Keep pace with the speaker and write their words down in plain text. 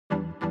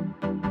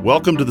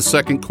Welcome to the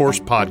Second Course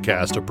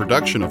Podcast, a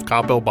production of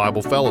Coppell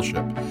Bible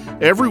Fellowship.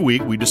 Every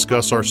week we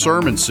discuss our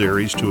sermon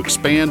series to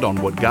expand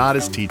on what God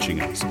is teaching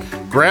us.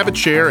 Grab a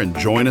chair and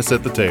join us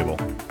at the table.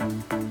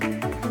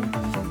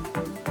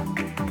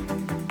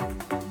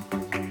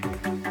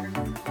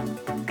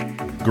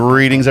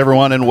 Greetings,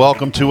 everyone, and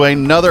welcome to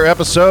another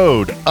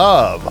episode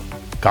of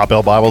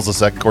Coppell Bible's The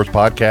Second Course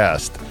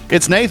Podcast.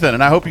 It's Nathan,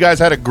 and I hope you guys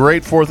had a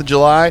great 4th of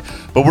July,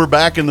 but we're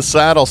back in the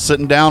saddle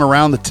sitting down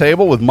around the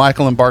table with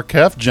Michael and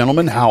Barkef.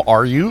 Gentlemen, how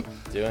are you?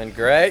 Doing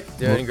great.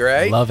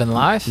 Loving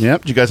life.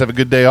 Yep. Did you guys have a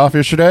good day off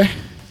yesterday?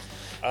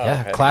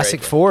 Yeah,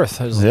 classic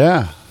 4th. It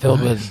was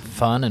filled with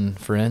fun and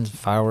friends,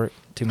 fireworks,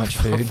 too much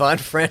food. Fun,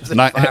 friends, and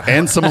fireworks.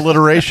 And some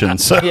alliteration,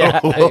 so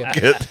we'll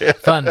get there.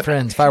 Fun,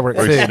 friends, fireworks,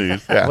 food.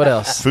 Yeah. What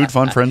else? Food,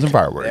 fun, friends, and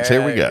fireworks.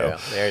 Here we go.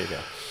 There you go.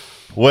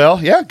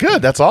 Well, yeah,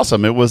 good. That's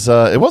awesome. It was.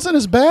 It wasn't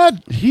as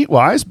bad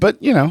heat-wise, but,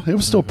 you know, it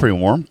was still pretty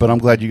warm. But I'm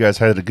glad you guys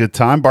had a good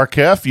time.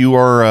 Barkef, you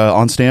are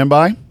on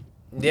standby?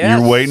 Yes,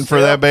 You're waiting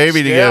for that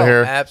baby to get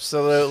here?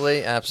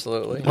 Absolutely.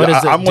 What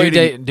is I'm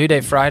it? Due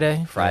date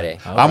Friday? Friday.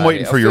 Oh, I'm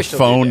waiting for your Official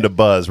phone due to date.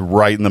 buzz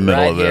right in the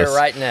middle of this.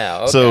 Right here, right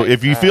now. Okay. So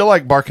if you feel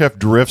like Barkef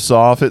drifts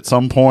off at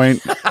some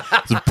point,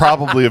 it's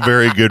probably a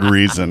very good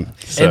reason.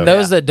 So. And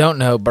those that don't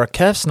know,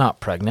 Barkef's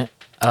not pregnant.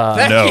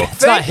 No.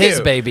 It's not his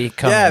baby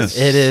coming. Yes.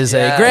 It is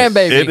Yes. a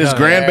grandbaby. It is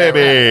coming.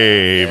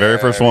 grandbaby, very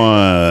first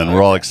one.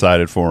 We're all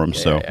excited for him.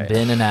 So,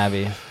 Ben and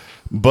Abby.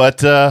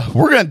 but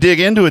we're going to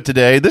dig into it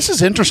today. This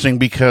is interesting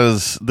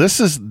because this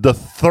is the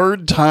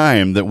third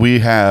time that we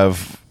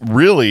have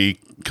really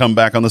come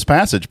back on this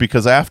passage.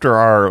 Because after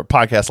our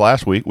podcast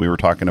last week, we were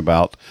talking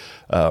about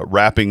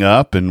wrapping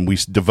up, and we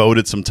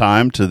devoted some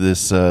time to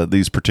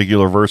these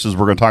particular verses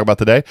we're going to talk about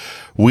today.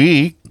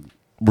 We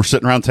were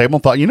sitting around the table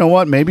and thought, you know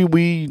what, maybe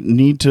we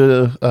need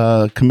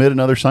to commit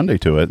another Sunday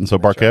to it. And so,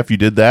 Barkef, you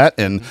did that.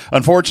 And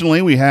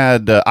unfortunately, we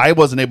had, I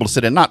wasn't able to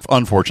sit in, not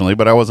unfortunately,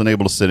 but I wasn't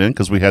able to sit in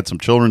because we had some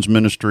children's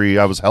ministry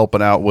I was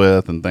helping out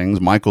with and things.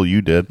 Michael,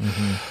 you did.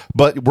 Mm-hmm.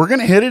 But we're going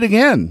to hit it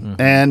again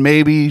and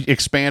maybe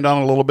expand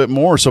on it a little bit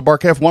more. So,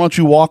 Barkef, why don't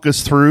you walk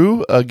us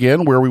through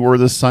again where we were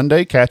this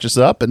Sunday, catch us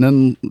up, and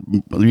then,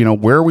 you know,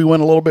 where we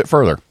went a little bit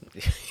further.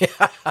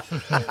 I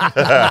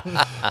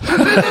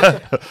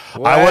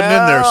wasn't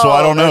in there, so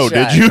I don't know.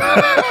 Did you?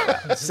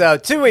 So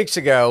 2 weeks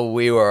ago,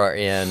 we were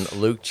in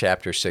Luke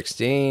chapter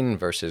 16,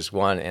 verses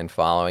 1 and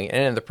following.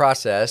 And in the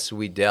process,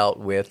 we dealt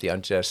with the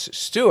unjust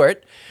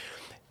steward.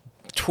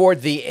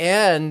 Toward the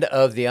end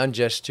of the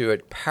unjust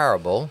steward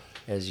parable,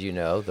 as you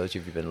know, those of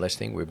you who've been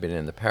listening, we've been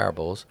in the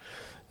parables.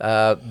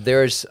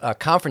 There's a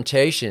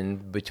confrontation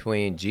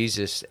between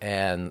Jesus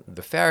and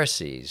the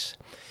Pharisees.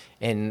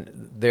 And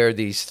there are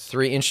these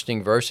three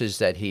interesting verses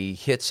that he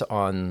hits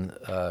on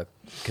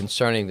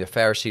concerning the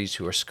Pharisees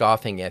who are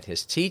scoffing at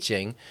his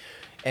teaching.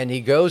 And he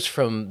goes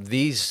from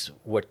these,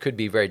 what could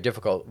be very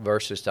difficult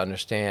verses to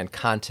understand,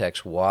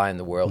 context, why in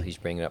the world he's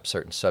bringing up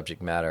certain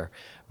subject matter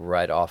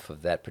right off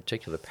of that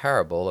particular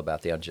parable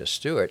about the unjust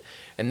steward.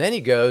 And then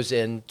he goes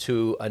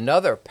into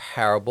another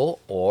parable,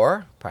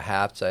 or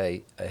perhaps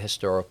a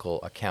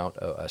historical account,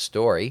 a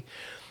story.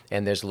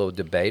 And there's a little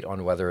debate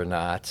on whether or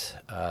not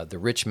the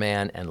Rich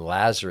Man and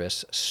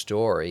Lazarus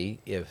story,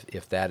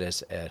 if that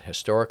is a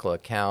historical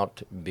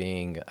account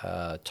being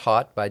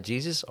taught by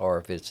Jesus, or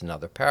if it's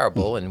another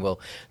parable, and we'll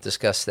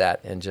discuss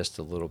that in just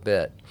a little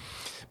bit.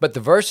 But the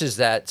verses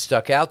that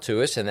stuck out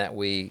to us and that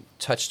we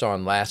touched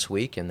on last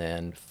week and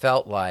then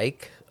felt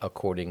like,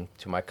 according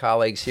to my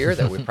colleagues here,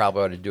 that we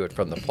probably ought to do it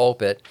from the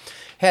pulpit,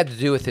 had to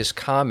do with his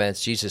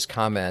comments, Jesus'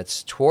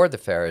 comments toward the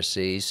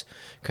Pharisees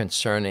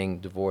concerning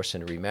divorce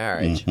and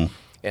remarriage. Mm-hmm.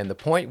 And the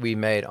point we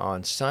made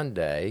on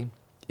Sunday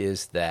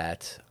is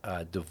that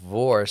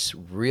divorce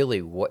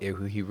really,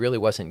 he really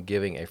wasn't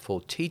giving a full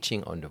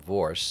teaching on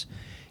divorce.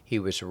 He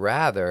was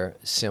rather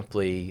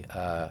simply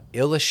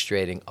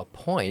illustrating a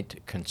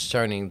point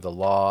concerning the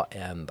law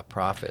and the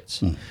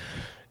prophets. Mm.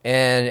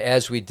 And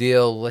as we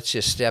deal, let's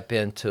just step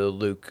into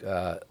Luke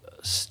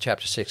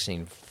chapter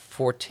 16,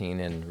 14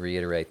 and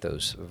reiterate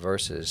those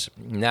verses.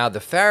 Now the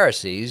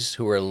Pharisees,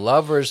 who were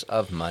lovers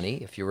of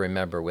money, if you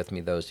remember with me,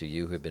 those of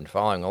you who have been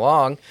following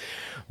along,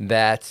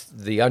 that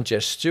the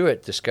unjust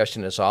steward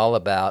discussion is all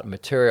about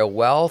material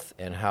wealth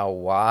and how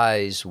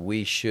wise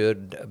we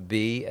should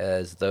be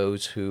as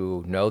those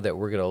who know that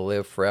we're going to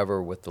live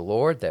forever with the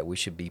Lord, that we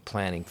should be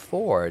planning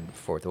forward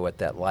for what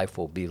that life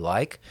will be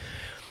like.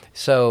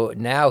 So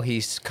now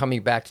he's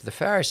coming back to the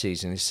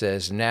Pharisees, and he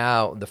says,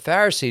 now the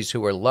Pharisees who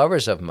were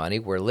lovers of money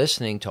were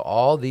listening to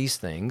all these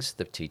things,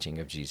 the teaching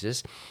of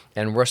Jesus,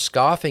 and were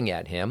scoffing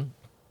at him.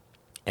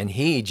 And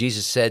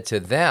Jesus said to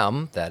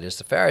them, that is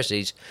the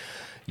Pharisees,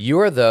 you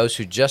are those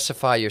who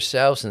justify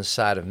yourselves in the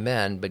sight of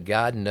men, but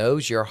God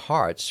knows your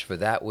hearts, for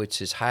that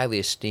which is highly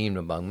esteemed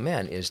among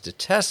men is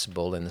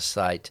detestable in the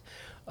sight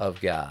of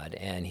God.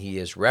 And he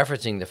is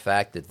referencing the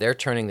fact that they're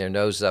turning their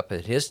nose up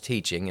at his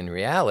teaching. In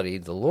reality,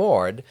 the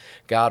Lord,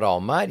 God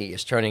Almighty,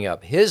 is turning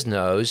up his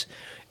nose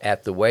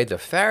at the way the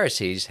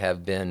Pharisees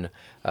have been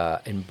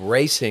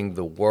embracing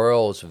the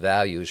world's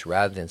values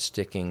rather than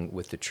sticking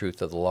with the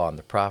truth of the law and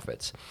the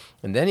prophets.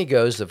 And then he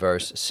goes to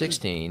verse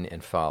 16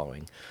 and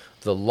following.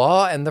 The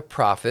law and the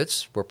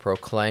prophets were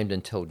proclaimed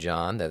until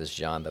John, that is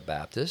John the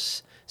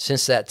Baptist.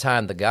 Since that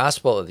time, the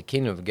gospel of the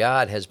kingdom of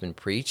God has been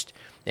preached,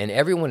 and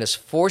everyone is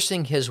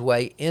forcing his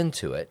way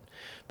into it.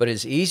 But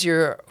it's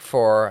easier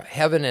for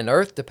heaven and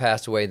earth to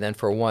pass away than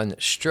for one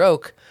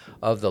stroke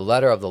of the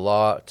letter of the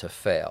law to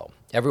fail.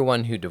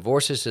 Everyone who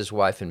divorces his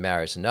wife and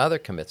marries another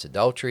commits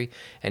adultery,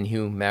 and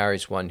who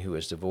marries one who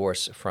is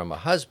divorced from a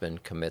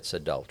husband commits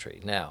adultery.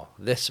 Now,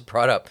 this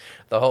brought up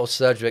the whole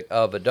subject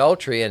of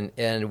adultery,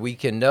 and we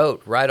can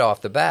note right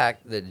off the bat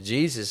that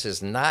Jesus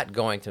is not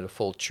going to the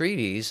full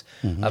treatise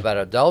about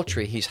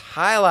adultery. He's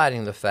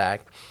highlighting the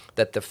fact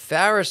that the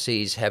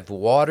Pharisees have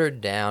watered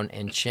down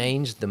and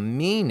changed the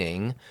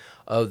meaning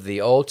of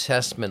the Old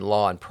Testament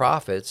law and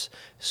prophets,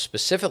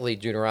 specifically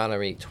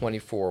Deuteronomy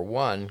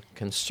 24:1,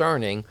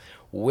 concerning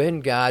when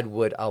God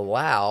would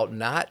allow,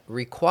 not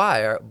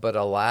require, but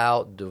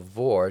allow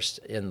divorce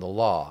in the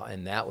law.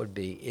 And that would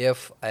be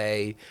if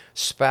a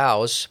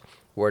spouse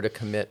were to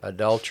commit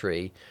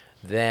adultery,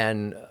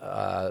 then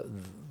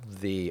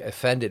the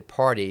offended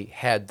party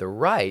had the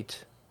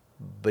right,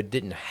 but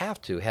didn't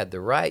have to, had the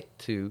right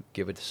to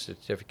give a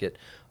certificate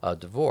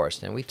of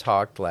divorce. And we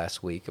talked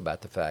last week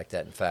about the fact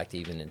that, in fact,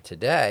 even in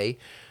today,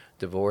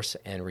 divorce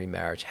and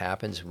remarriage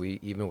happens,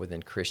 even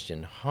within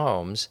Christian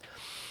homes.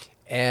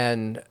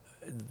 And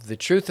the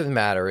truth of the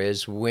matter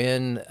is,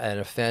 when an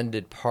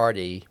offended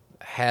party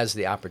has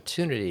the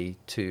opportunity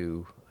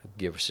to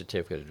give a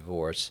certificate of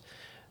divorce,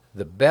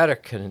 the better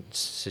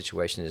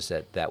situation is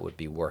that that would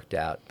be worked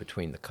out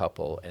between the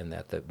couple, and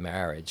that the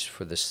marriage,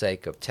 for the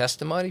sake of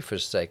testimony, for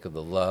the sake of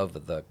the love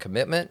of the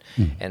commitment,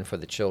 and for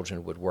the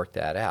children, would work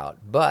that out.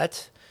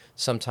 But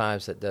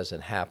sometimes that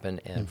doesn't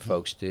happen, and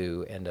folks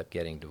do end up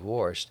getting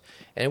divorced.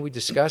 And we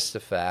discussed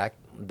the fact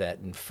that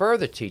in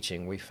further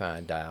teaching we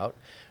find out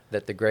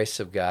that the grace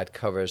of God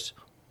covers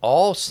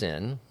all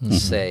sin,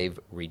 save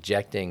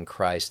rejecting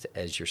Christ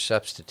as your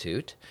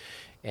substitute.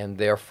 And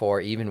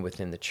therefore, even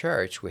within the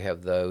church, we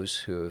have those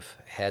who have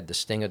had the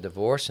sting of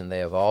divorce, and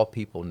they of all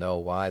people know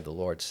why the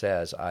Lord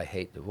says, I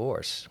hate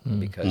divorce,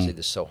 because it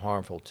is so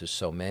harmful to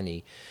so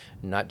many,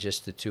 not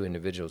just the two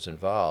individuals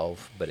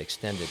involved, but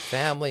extended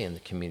family and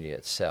the community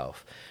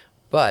itself.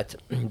 But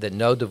that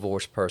no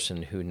divorced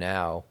person who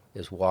now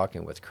is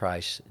walking with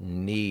Christ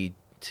need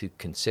to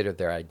consider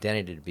their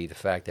identity to be the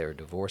fact they're a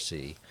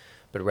divorcee,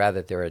 but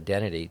rather their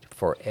identity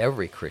for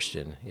every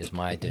Christian is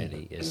my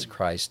identity is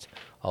Christ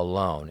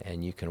alone,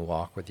 and you can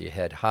walk with your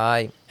head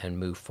high and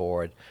move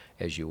forward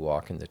as you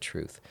walk in the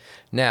truth.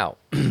 Now,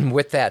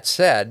 with that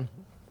said,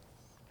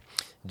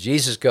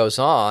 Jesus goes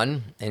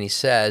on and he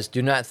says,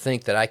 do not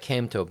think that I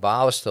came to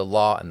abolish the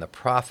law and the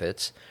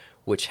prophets,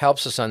 which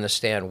helps us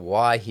understand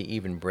why he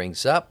even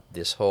brings up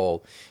this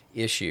whole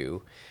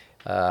issue.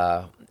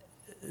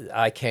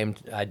 I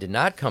did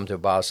not come to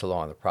abolish the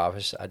law and the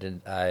prophets.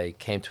 I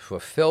came to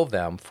fulfill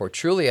them. For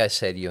truly I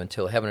say to you,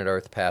 until heaven and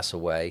earth pass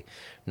away,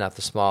 not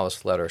the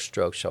smallest letter or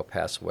stroke shall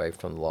pass away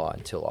from the law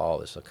until all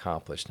is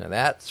accomplished. Now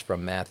that's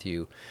from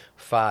Matthew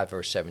 5,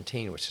 verse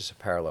 17, which is a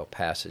parallel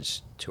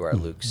passage to our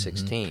Luke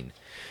 16.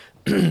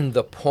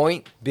 The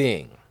point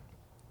being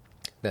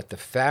that the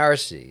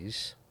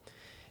Pharisees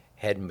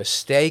had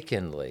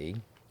mistakenly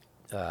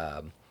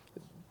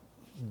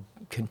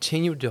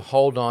continued to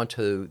hold on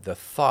to the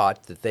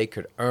thought that they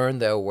could earn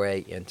their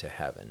way into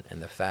heaven.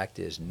 And the fact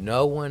is,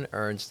 no one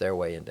earns their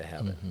way into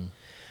heaven.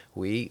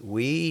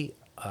 We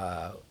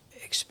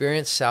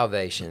experience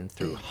salvation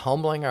through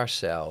humbling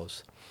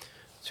ourselves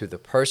through the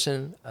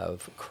person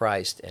of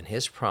Christ and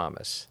his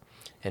promise,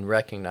 and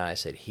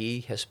recognize that he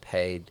has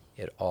paid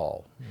it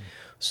all.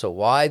 So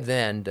why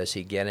then does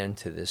he get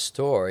into this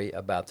story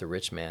about the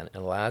rich man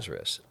and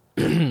Lazarus?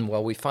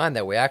 Well, we find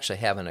that we actually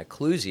have an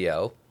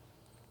inclusio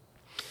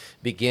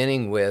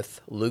beginning with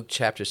Luke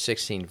chapter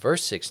 16,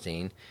 verse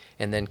 16,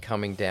 and then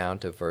coming down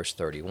to verse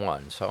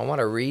 31. So I want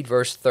to read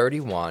verse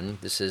 31.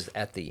 This is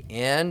at the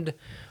end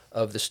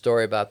of the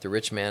story about the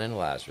rich man and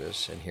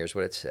Lazarus, and here's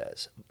what it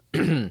says.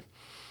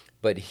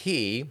 But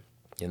he,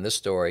 in the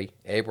story,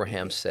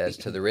 Abraham says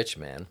to the rich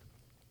man,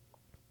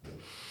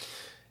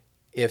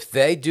 if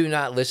they do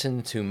not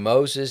listen to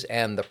Moses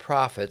and the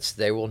prophets,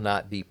 they will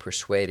not be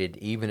persuaded,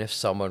 even if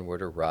someone were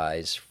to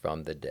rise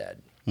from the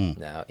dead.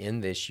 Now,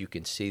 in this, you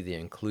can see the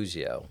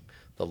inclusio,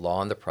 the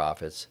law and the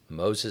prophets,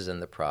 Moses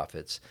and the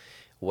prophets.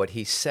 What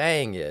he's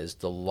saying is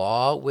the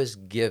law was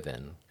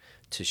given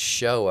to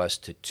show us,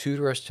 to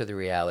tutor us to the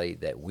reality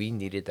that we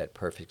needed that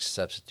perfect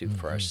substitute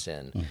for our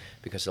sin,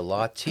 because the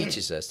law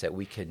teaches us that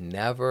we can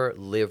never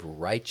live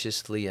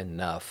righteously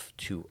enough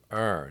to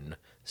earn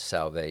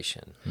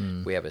salvation.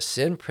 We have a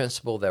sin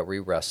principle that we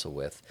wrestle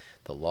with.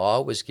 The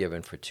law was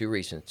given for two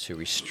reasons: to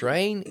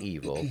restrain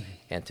evil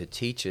and to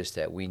teach us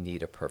that we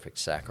need a perfect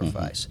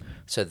sacrifice.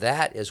 So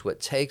that is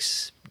what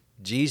takes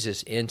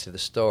Jesus into the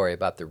story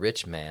about the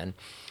rich man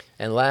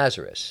and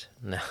Lazarus.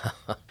 Now,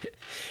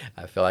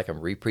 I feel like I'm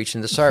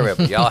re-preaching the sermon,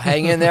 but y'all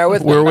hang in there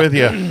with me. We're with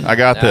you. I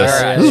got this.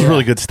 All right. This is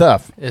really good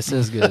stuff. This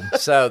is good.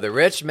 So the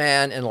rich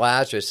man and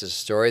Lazarus is a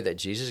story that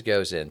Jesus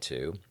goes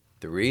into.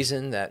 The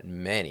reason that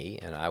many,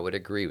 and I would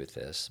agree with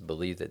this,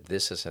 believe that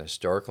this is an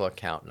historical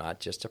account, not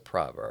just a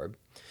proverb,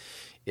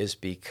 is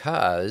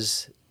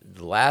because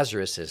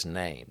Lazarus is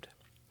named.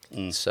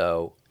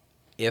 So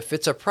if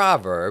it's a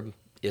proverb,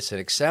 it's an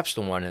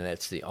exceptional one, and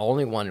it's the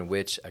only one in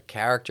which a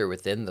character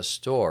within the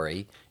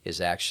story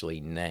is actually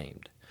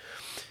named.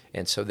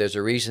 And so there's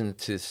a reason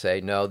to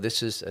say, no,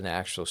 this is an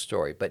actual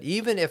story. But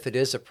even if it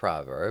is a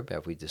proverb,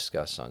 as we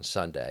discussed on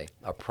Sunday,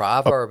 a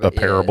proverb a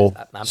parable.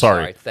 I'm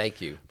Sorry. sorry.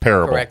 Thank you.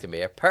 Parable. Correcting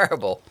me. A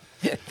parable.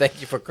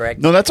 Thank you for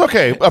correcting me. No, that's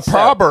okay. A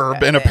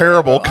proverb and a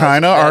parable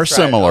kind of are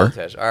similar.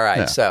 Right. All right.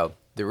 Yeah. So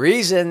the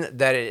reason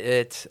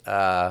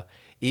that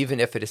even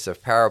if it is a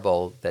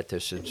parable, that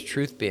there's some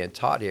truth being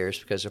taught here is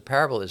because a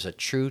parable is a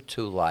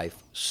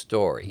true-to-life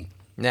story.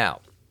 Now,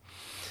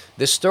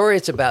 this story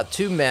is about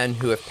two men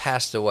who have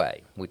passed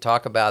away. We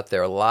talk about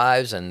their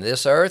lives on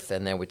this earth,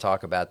 and then we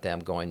talk about them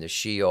going to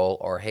Sheol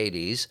or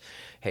Hades.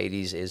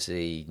 Hades is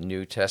the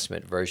New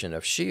Testament version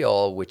of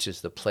Sheol, which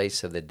is the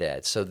place of the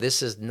dead. So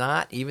this is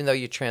not, even though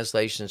your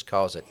translations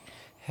calls it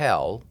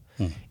hell,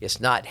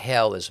 it's not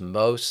hell as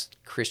most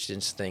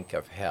Christians think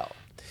of hell.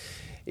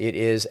 It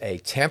is a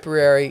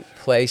temporary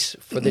place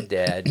for the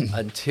dead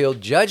until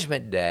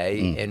Judgment Day,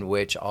 in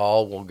which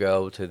all will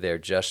go to their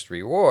just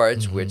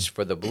rewards, which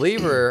for the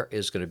believer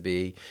is going to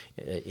be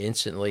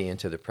instantly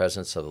into the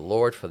presence of the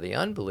Lord. For the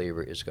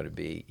unbeliever is going to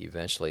be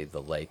eventually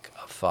the lake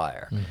of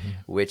fire,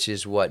 which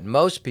is what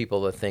most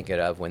people are thinking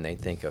of when they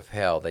think of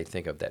hell. They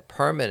think of that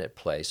permanent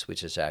place,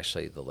 which is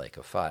actually the lake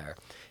of fire.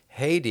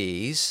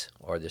 Hades,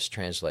 or this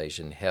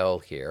translation, hell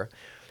here,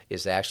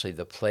 is actually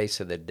the place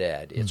of the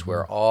dead. It's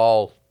where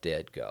all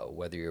dead go,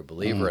 whether you're a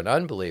believer or an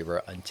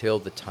unbeliever, until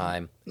the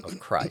time of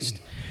Christ.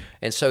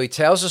 And so he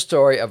tells the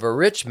story of a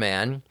rich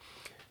man,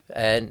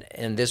 and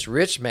this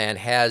rich man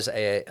has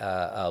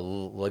a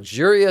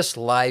luxurious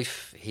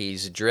life.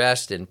 He's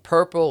dressed in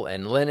purple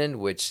and linen,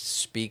 which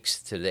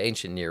speaks to the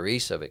ancient Near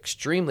East of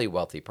extremely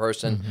wealthy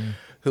person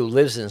who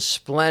lives in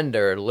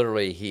splendor.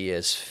 Literally, he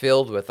is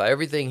filled with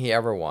everything he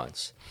ever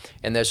wants.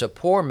 And there's a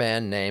poor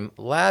man named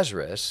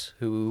Lazarus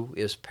who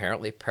is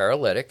apparently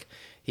paralytic.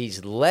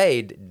 He's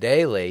laid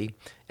daily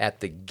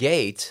at the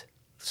gate.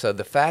 So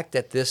the fact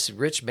that this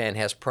rich man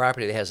has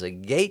property that has a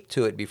gate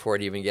to it before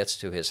it even gets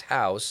to his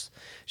house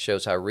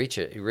shows how rich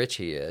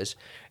he is.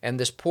 And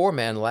this poor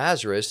man,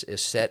 Lazarus,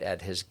 is set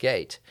at his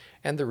gate.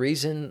 And the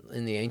reason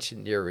in the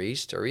ancient Near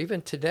East, or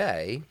even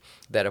today,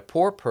 that a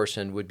poor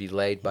person would be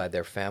laid by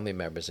their family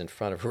members in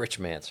front of a rich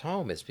man's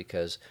home is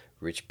because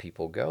rich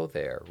people go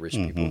there, rich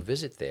people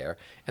visit there,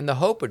 and the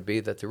hope would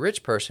be that the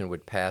rich person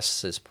would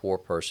pass this poor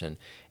person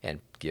and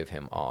give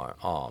him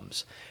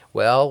alms.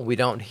 Well, we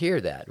don't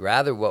hear that.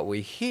 Rather, what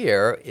we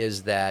hear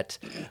is that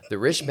the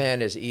rich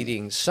man is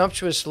eating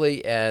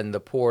sumptuously, and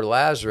the poor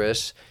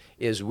Lazarus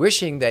is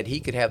wishing that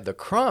he could have the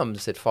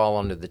crumbs that fall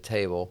onto the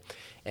table.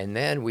 And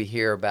then we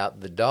hear about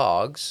the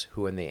dogs,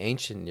 who in the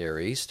ancient Near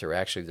East are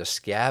actually the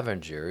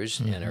scavengers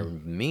and are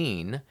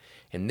mean.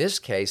 In this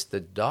case, the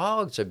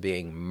dogs are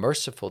being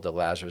merciful to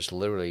Lazarus,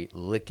 literally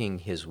licking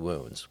his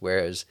wounds,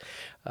 whereas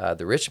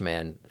the rich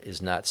man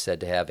is not said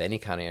to have any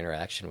kind of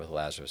interaction with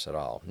Lazarus at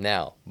all.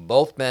 Now,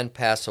 both men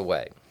pass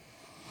away.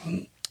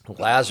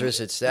 Lazarus,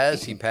 it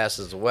says, he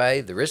passes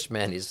away. The rich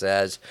man, he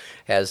says,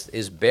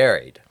 is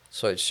buried.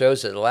 So it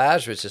shows that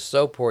Lazarus is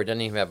so poor he doesn't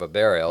even have a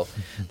burial.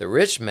 The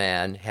rich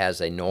man has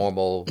a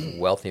normal,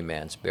 wealthy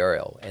man's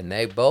burial, and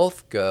they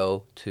both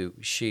go to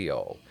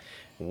Sheol.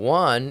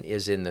 One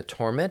is in the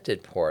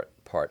tormented part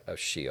of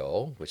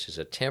Sheol, which is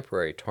a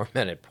temporary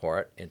tormented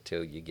part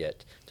until you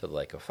get to the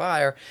lake of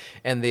fire.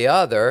 And the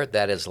other,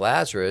 that is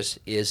Lazarus,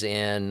 is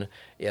in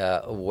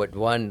what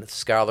one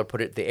scholar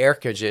put it, the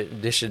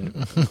air-conditioned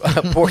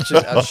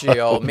portion of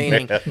Sheol,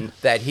 meaning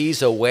that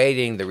he's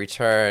awaiting the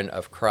return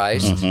of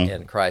Christ,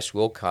 and Christ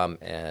will come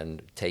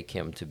and take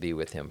him to be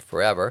with him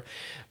forever.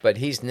 But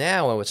he's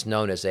now in what's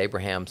known as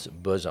Abraham's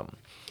bosom.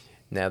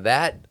 Now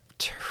that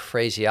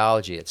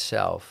phraseology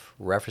itself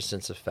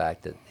references the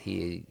fact that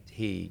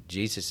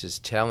Jesus is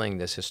telling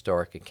this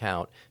historic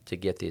account to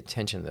get the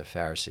attention of the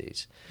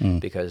Pharisees,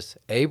 because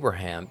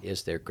Abraham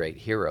is their great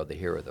hero, the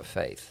hero of the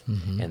faith.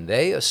 And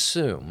they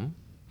assume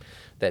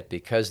that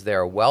because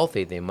they're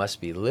wealthy, they must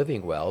be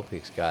living well,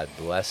 because God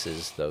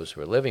blesses those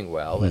who are living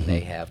well, and they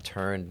have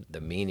turned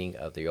the meaning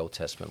of the Old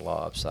Testament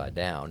law upside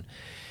down.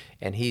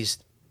 And he's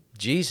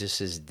Jesus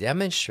is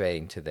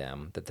demonstrating to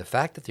them that the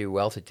fact that you're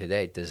wealthy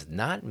today does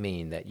not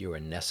mean that you are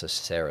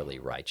necessarily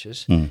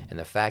righteous. And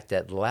the fact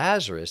that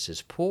Lazarus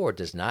is poor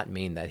does not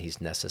mean that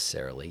he's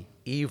necessarily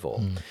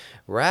evil.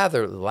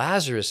 Rather,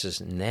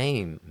 Lazarus'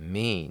 name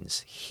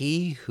means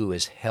he who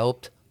is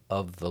helped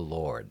of the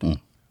Lord.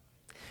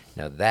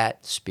 Now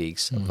that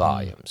speaks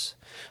volumes.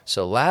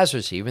 So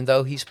Lazarus, even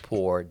though he's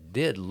poor,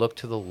 did look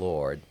to the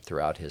Lord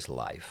throughout his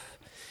life.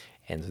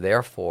 And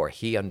therefore,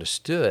 he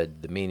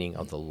understood the meaning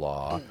of the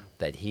law,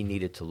 that he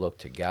needed to look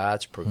to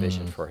God's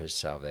provision for his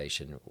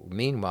salvation.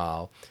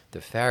 Meanwhile,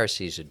 the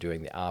Pharisees are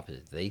doing the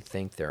opposite. They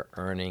think they're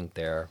earning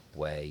their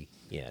way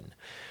in.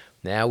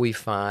 Now we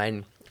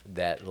find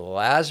that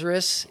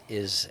Lazarus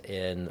is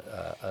in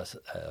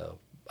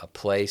a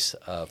place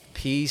of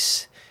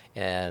peace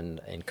and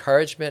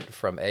encouragement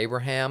from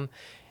Abraham,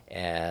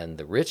 and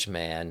the rich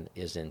man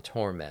is in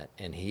torment.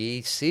 And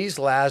he sees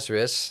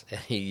Lazarus, and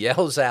he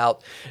yells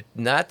out,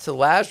 not to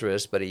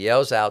Lazarus, but he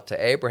yells out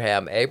to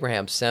Abraham,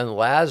 Abraham, send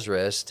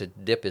Lazarus to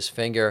dip his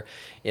finger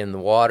in the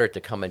water to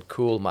come and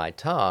cool my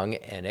tongue.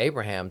 And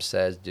Abraham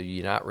says, do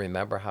you not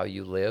remember how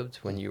you lived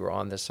when you were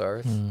on this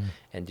earth?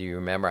 And do you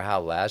remember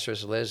how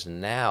Lazarus lives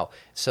now?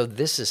 So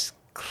this is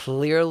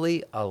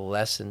clearly a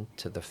lesson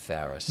to the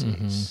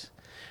Pharisees.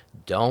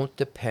 Don't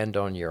depend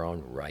on your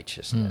own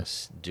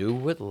righteousness. Do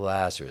what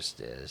Lazarus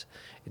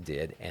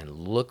did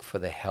and look for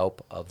the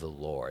help of the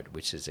Lord,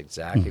 which is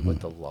exactly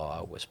what the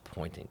law was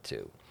pointing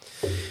to.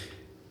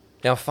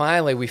 Now,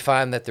 finally, we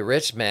find that the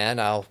rich man,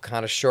 I'll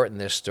kind of shorten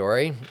this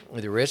story,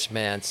 the rich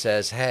man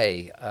says,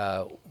 hey,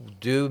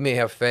 do me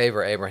a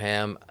favor,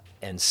 Abraham,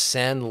 and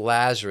send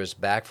Lazarus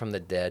back from the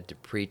dead to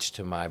preach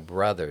to my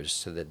brothers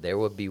so that they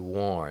will be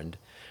warned.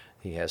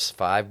 He has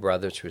 5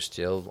 brothers who are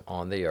still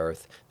on the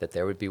earth, that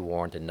they would be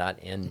warned and not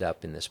end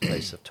up in this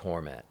place of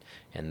torment.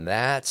 And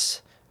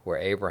that's where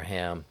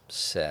Abraham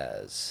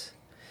says,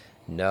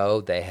 no,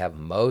 they have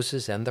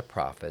Moses and the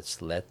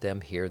prophets, let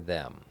them hear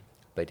them.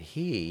 But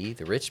he,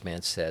 the rich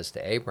man, says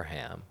to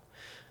Abraham,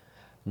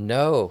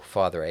 no,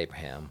 Father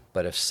Abraham,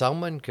 but if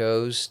someone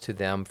goes to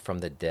them from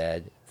the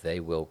dead, they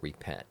will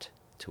repent.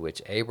 To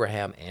which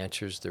Abraham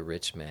answers the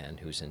rich man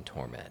who's in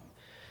torment.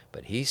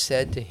 But he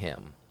said to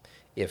him,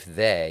 if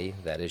they,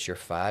 that is your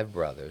 5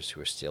 brothers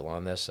who are still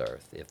on this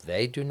earth, if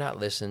they do not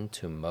listen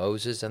to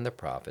Moses and the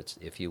prophets,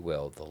 if you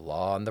will, the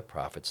law and the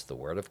prophets, the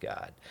word of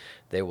God,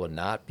 they will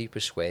not be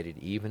persuaded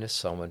even if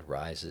someone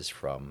rises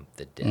from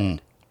the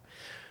dead.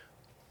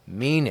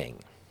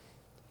 Meaning,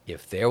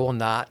 if they will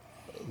not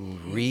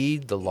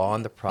read the law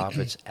and the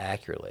prophets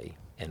accurately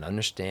and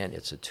understand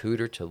it's a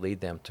tutor to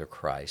lead them to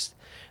Christ,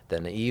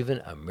 then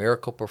even a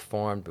miracle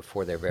performed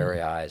before their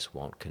very eyes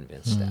won't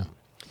convince them.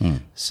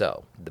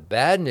 So, the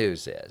bad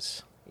news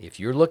is,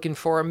 if you're looking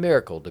for a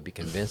miracle to be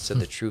convinced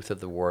of the truth of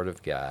the Word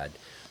of God,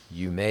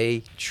 you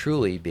may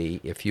truly be,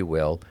 if you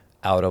will,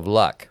 out of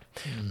luck.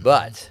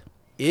 But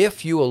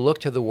if you will look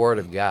to the Word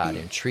of God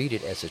and treat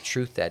it as a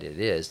truth that it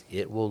is,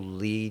 it will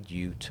lead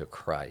you to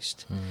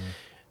Christ.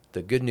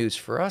 The good news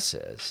for us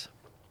is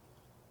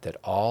that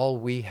all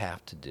we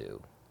have to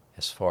do,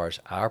 as far as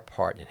our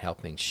part in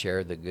helping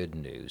share the good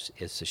news,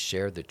 is to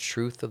share the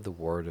truth of the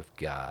Word of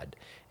God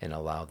and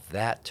allow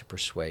that to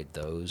persuade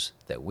those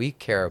that we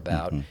care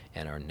about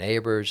and our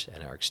neighbors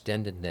and our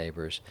extended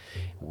neighbors.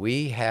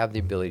 We have the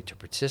ability to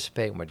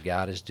participate in what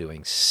God is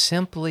doing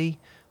simply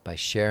by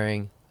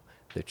sharing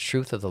the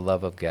truth of the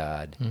love of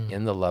God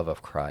in the love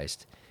of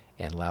Christ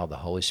and allow the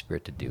Holy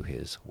Spirit to do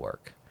His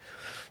work.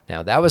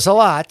 Now, that was a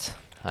lot.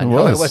 I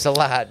know it was a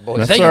lot,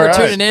 boys. Thank you for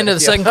tuning in to the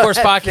Second Course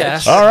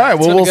Podcast. All right.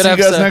 Well, we'll see you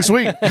guys next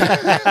week.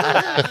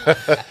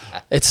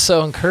 It's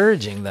so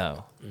encouraging,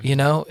 though. You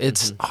know,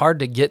 it's hard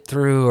to get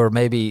through, or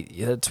maybe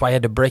that's why I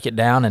had to break it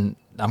down, and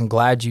I'm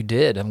glad you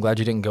did. I'm glad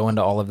you didn't go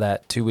into all of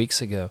that 2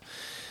 weeks ago.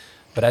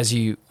 But as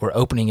you were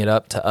opening it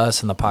up to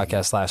us in the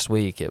podcast last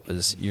week,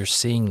 you're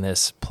seeing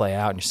this play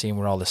out, and you're seeing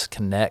where all this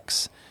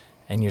connects,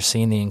 and you're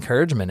seeing the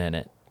encouragement in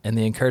it. And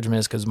the encouragement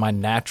is because my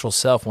natural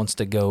self wants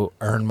to go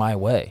earn my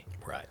way.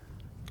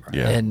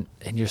 Yeah. And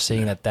you're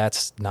seeing that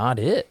that's not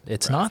it.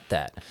 It's not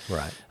that.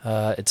 Right.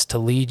 It's to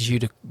lead you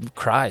to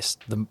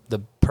Christ,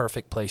 the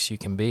perfect place you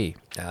can be.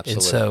 Absolutely.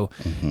 And so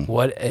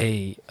what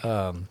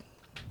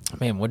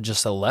what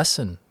just a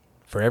lesson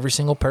for every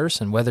single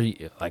person, whether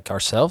like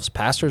ourselves,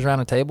 pastors around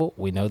a table,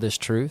 we know this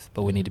truth,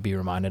 but we need to be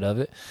reminded of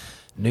it.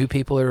 New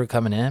people who are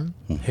coming in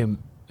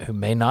who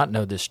may not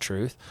know this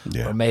truth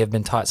or may have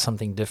been taught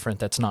something different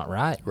that's not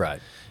right. Right.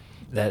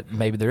 That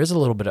maybe there is a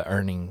little bit of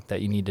earning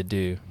that you need to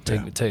do to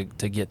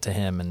get to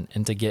Him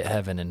and to get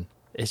heaven. And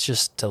it's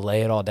just to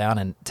lay it all down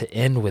and to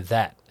end with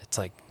that. It's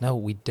like, no,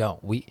 we don't.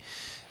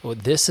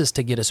 This is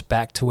to get us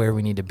back to where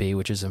we need to be,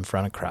 which is in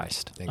front of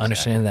Christ. Exactly.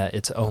 Understanding that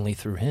it's only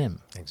through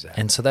Him.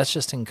 Exactly. And so that's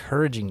just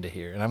encouraging to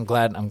hear. And I'm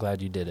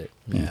glad you did it.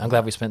 Yeah. I'm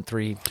glad we spent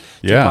two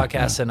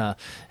podcasts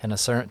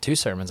and 2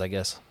 sermons, I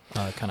guess,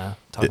 kind of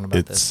talking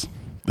about this.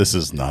 this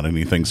is not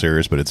anything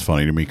serious, but it's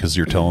funny to me because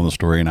you're telling the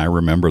story, and I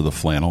remember the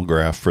flannel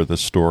graph for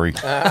this story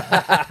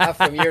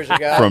From years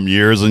ago. from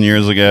years and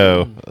years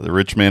ago. The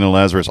Rich Man and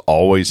Lazarus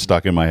always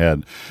stuck in my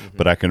head,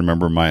 but I can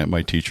remember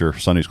my teacher,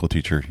 Sunday school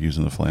teacher,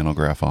 using the flannel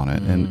graph on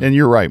it. And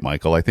you're right,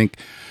 Michael. I think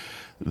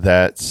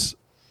that's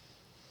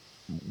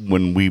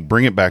when we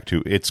bring it back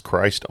to it's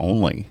Christ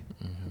only,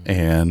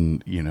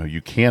 and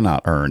you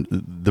cannot earn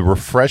the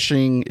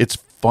refreshing. It's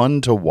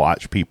fun to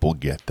watch people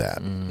get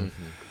that,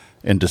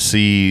 and to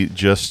see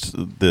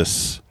just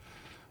this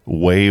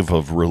wave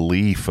of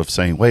relief of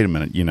saying, "Wait a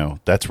minute,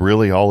 that's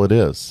really all it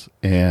is,"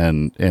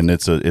 and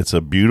it's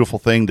a beautiful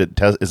thing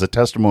that is a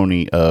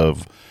testimony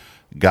of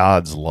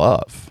God's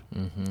love,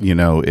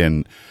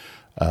 and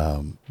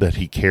that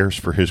He cares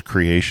for His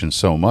creation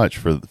so much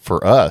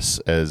for us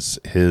as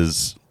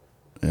His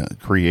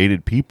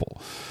created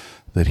people,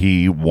 that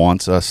He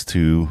wants us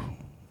to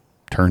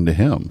turn to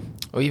Him.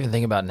 Well, even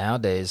think about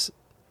nowadays,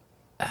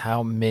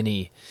 how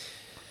many,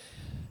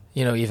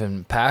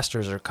 even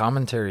pastors or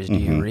commentaries do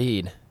you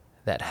read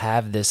that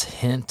have this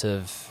hint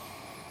of,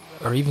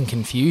 or even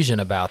confusion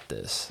about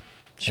this?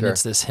 Sure. And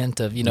it's this hint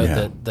of,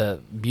 the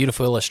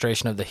beautiful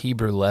illustration of the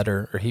Hebrew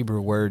letter or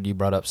Hebrew word you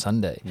brought up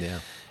Sunday. Yeah.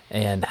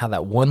 And how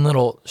that one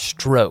little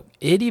stroke,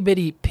 itty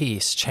bitty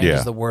piece,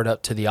 changes the word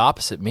up to the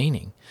opposite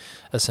meaning,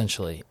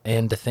 essentially.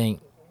 And to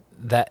think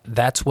that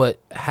that's what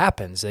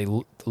happens. They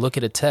look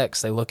at a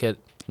text, they look at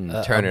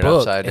turn a it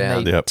book, upside down.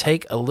 and they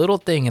take a little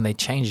thing and they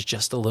change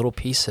just a little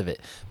piece of it,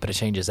 but it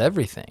changes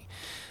everything.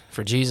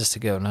 For Jesus to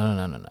go,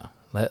 no.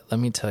 Let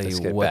me tell Let's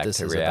you get what back this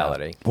to is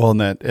reality. about.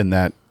 Well, and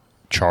that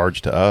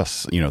charge to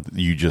us,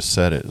 you just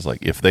said it, is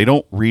like, if they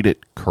don't read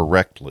it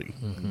correctly,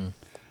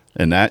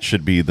 and that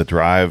should be the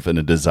drive and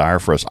a desire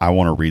for us. I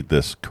want to read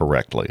this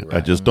correctly. Right. I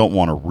just don't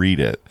want to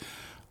read it.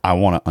 I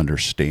want to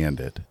understand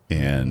it.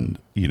 And,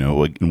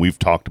 and we've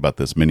talked about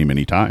this many,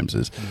 many times,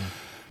 is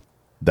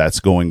that's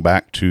going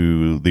back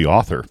to the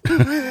author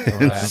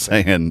and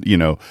saying,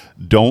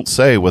 don't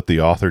say what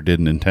the author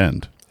didn't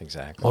intend.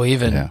 Exactly. Well,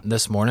 even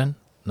this morning,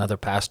 another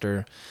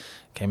pastor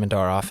came into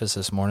our office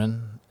this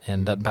morning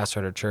and doesn't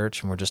pastor at our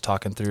church, and we're just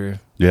talking through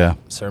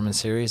sermon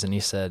series, and he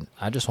said,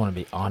 I just want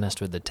to be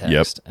honest with the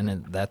text.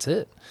 And that's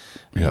it.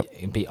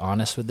 Be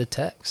honest with the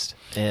text.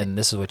 And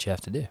this is what you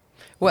have to do.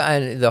 Well,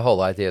 and the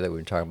whole idea that we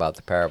were talking about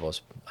the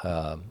parables,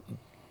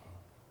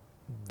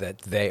 that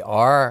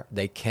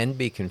they can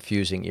be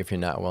confusing if you're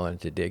not willing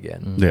to dig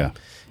in. Yeah.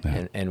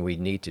 And we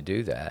need to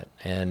do that.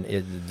 And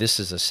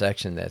this is a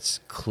section that's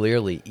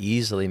clearly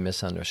easily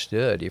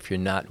misunderstood if you're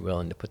not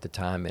willing to put the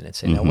time in and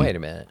say, no, wait a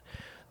minute.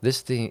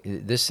 This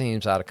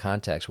seems out of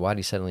context. Why did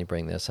he suddenly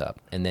bring this up?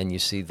 And then you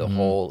see the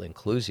whole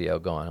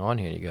inclusio going on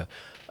here, and you go,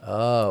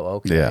 oh,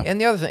 okay. Yeah. And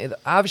the other thing,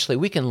 obviously,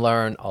 we can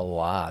learn a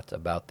lot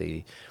about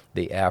the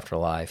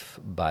afterlife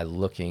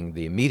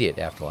the immediate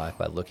afterlife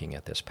by looking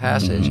at this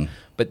passage,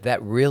 but that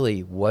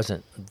really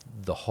wasn't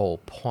the whole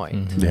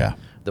point. Yeah.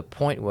 The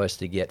point was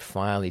to get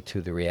finally to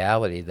the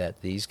reality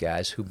that these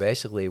guys, who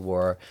basically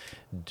were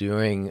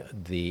doing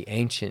the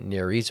ancient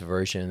Near East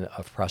version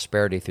of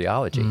prosperity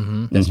theology,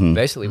 that's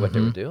basically what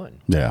they were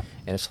doing. Yeah.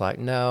 And it's like,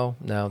 no,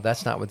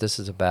 that's not what this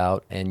is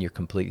about, and you're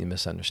completely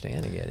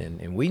misunderstanding it.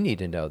 And we need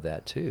to know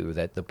that too,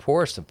 that the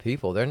poorest of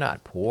people, they're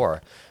not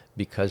poor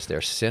because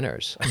they're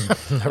sinners.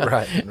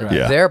 Right.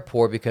 Yeah. They're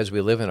poor because we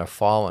live in a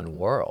fallen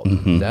world.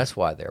 That's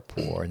why they're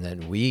poor. And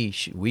then we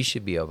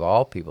should be, of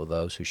all people,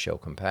 those who show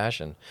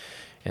compassion.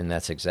 And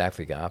that's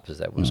exactly the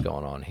opposite of what's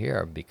going on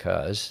here,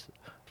 because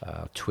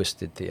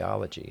twisted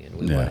theology, and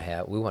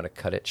we want to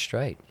cut it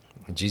straight.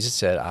 And Jesus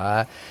said,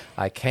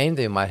 I came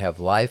that you might have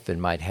life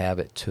and might have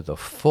it to the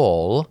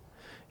full.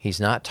 He's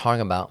not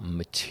talking about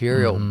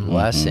material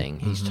blessing.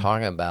 He's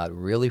talking about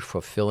really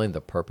fulfilling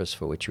the purpose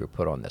for which you were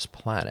put on this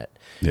planet.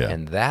 Yeah.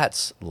 And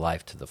that's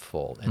life to the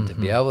full. And to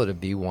be able to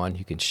be one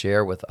who can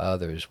share with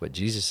others what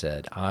Jesus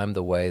said, I'm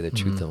the way, the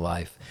truth, and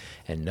life,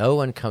 and no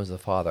one comes to the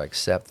Father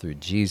except through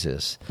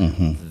Jesus.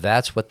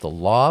 That's what the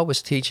law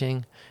was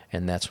teaching,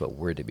 and that's what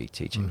we're to be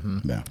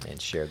teaching,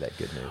 and share that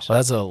good news. Well,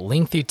 that's a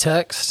lengthy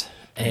text.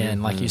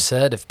 And like you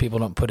said, if people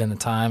don't put in the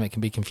time, it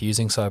can be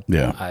confusing. So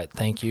I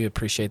thank you.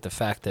 Appreciate the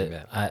fact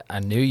that I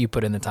knew you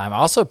put in the time. I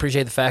also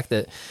appreciate the fact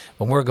that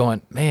when we're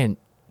going, man,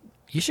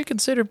 you should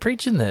consider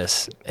preaching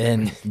this,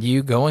 and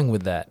you going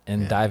with that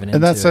and diving into it.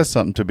 And that says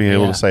something, to be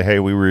able to say, hey,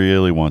 we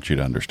really want you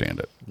to understand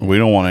it. We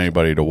don't want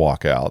anybody to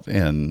walk out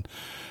and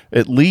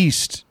at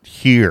least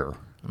hear,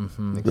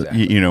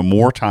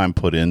 more time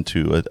put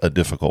into a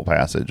difficult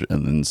passage,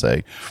 and then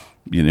say,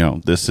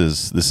 this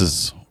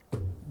is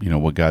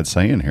what God's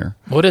saying here.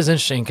 Well, it is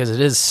interesting because it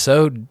is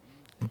so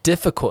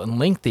difficult and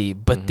lengthy,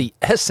 but the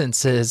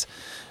essence is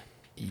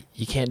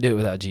you can't do it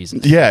without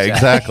Jesus. Yeah,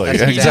 exactly.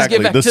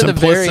 The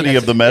simplicity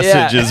of the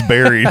message is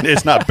buried.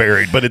 It's not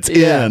buried, but it's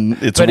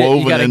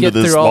woven into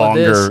this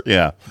longer.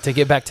 To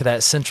get back to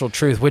that central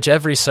truth, which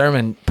every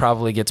sermon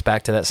probably gets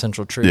back to that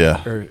central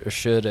truth, or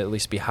should at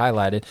least be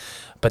highlighted.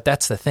 But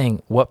that's the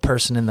thing. What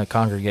person in the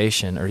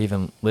congregation or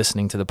even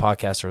listening to the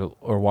podcast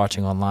or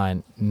watching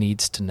online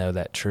needs to know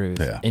that truth?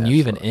 Yeah, and you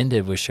even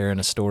ended with sharing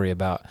a story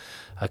about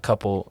a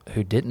couple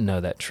who didn't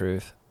know that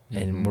truth,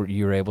 and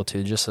you were able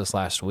to, just this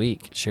last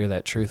week, share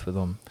that truth with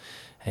them.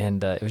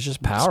 And it was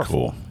just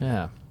powerful. That's cool.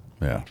 Yeah.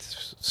 Yeah.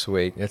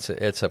 Sweet.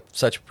 It's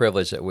such a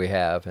privilege that we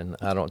have, and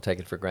I don't take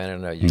it for granted. I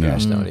know you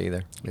guys don't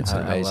either. It's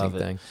an amazing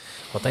thing.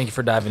 Well, thank you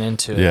for diving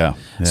into it. Yeah.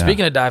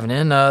 Speaking of diving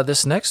in,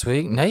 this next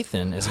week,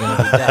 Nathan is going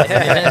to be diving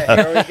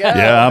in. Here we go.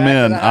 Yeah, I'm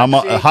in. I'm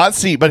a seat. hot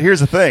seat, but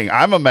here's the thing.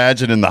 I'm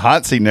imagining the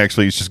hot seat next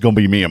week is just going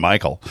to be me and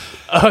Michael.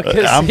 I'm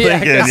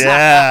thinking,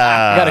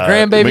 yeah. We got a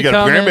grandbaby We got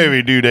coming. a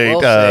grandbaby due date.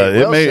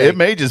 We'll see. It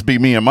may just be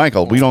me and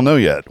Michael. We don't know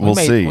yet. We'll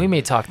see. We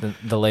may talk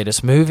the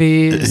latest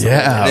movies.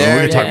 Yeah, There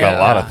we you can talk about a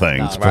go. lot of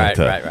things. Right,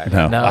 but, right.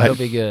 No, I- it'll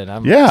be good.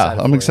 I'm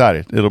I'm for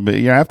excited. It'll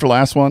be after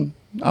last one.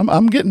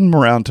 I'm getting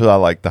around to I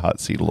like the hot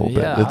seat a little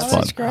Yeah, bit. It's fun.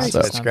 that's great.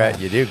 So, That's great.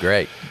 You do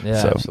great. it.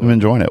 Yeah, so I'm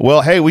enjoying it.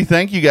 Well, hey, we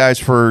thank you guys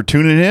for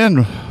tuning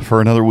in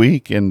for another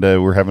week, and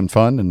we're having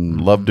fun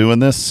and love doing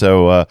this.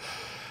 So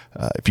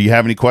if you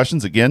have any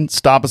questions, again,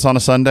 stop us on a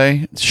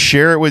Sunday,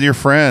 share it with your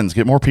friends,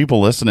 get more people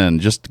listening,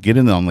 just get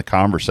in on the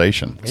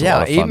conversation. It's a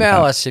lot of fun.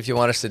 Email us if you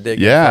want us to dig.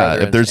 Yeah,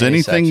 further if there's in any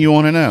anything section. you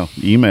want to know,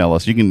 email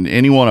us. You can,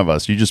 any one of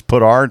us. You just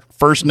put our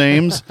first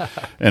names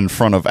in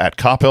front of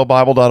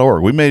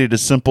 @coppellbible.org. We made it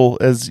as simple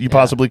as you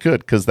possibly could,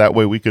 because that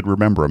way we could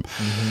remember them.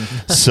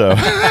 So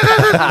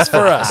it's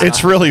for us.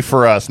 it's really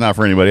for us, not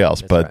for anybody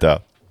else. But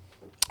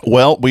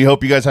well, we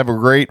hope you guys have a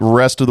great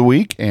rest of the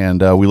week,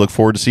 and we look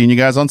forward to seeing you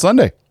guys on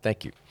Sunday.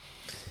 Thank you.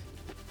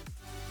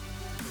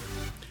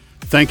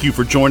 Thank you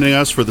for joining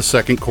us for the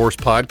Second Course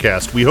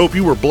podcast. We hope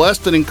you were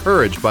blessed and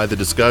encouraged by the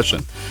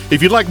discussion.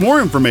 If you'd like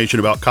more information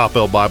about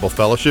Coppell Bible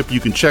Fellowship,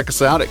 you can check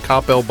us out at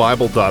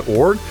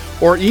coppellbible.org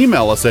or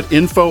email us at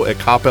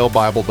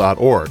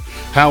info@coppellbible.org.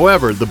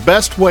 However, the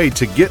best way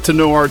to get to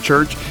know our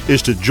church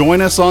is to join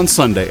us on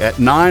Sunday at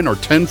 9 or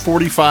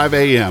 10:45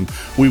 a.m.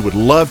 We would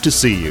love to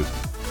see you.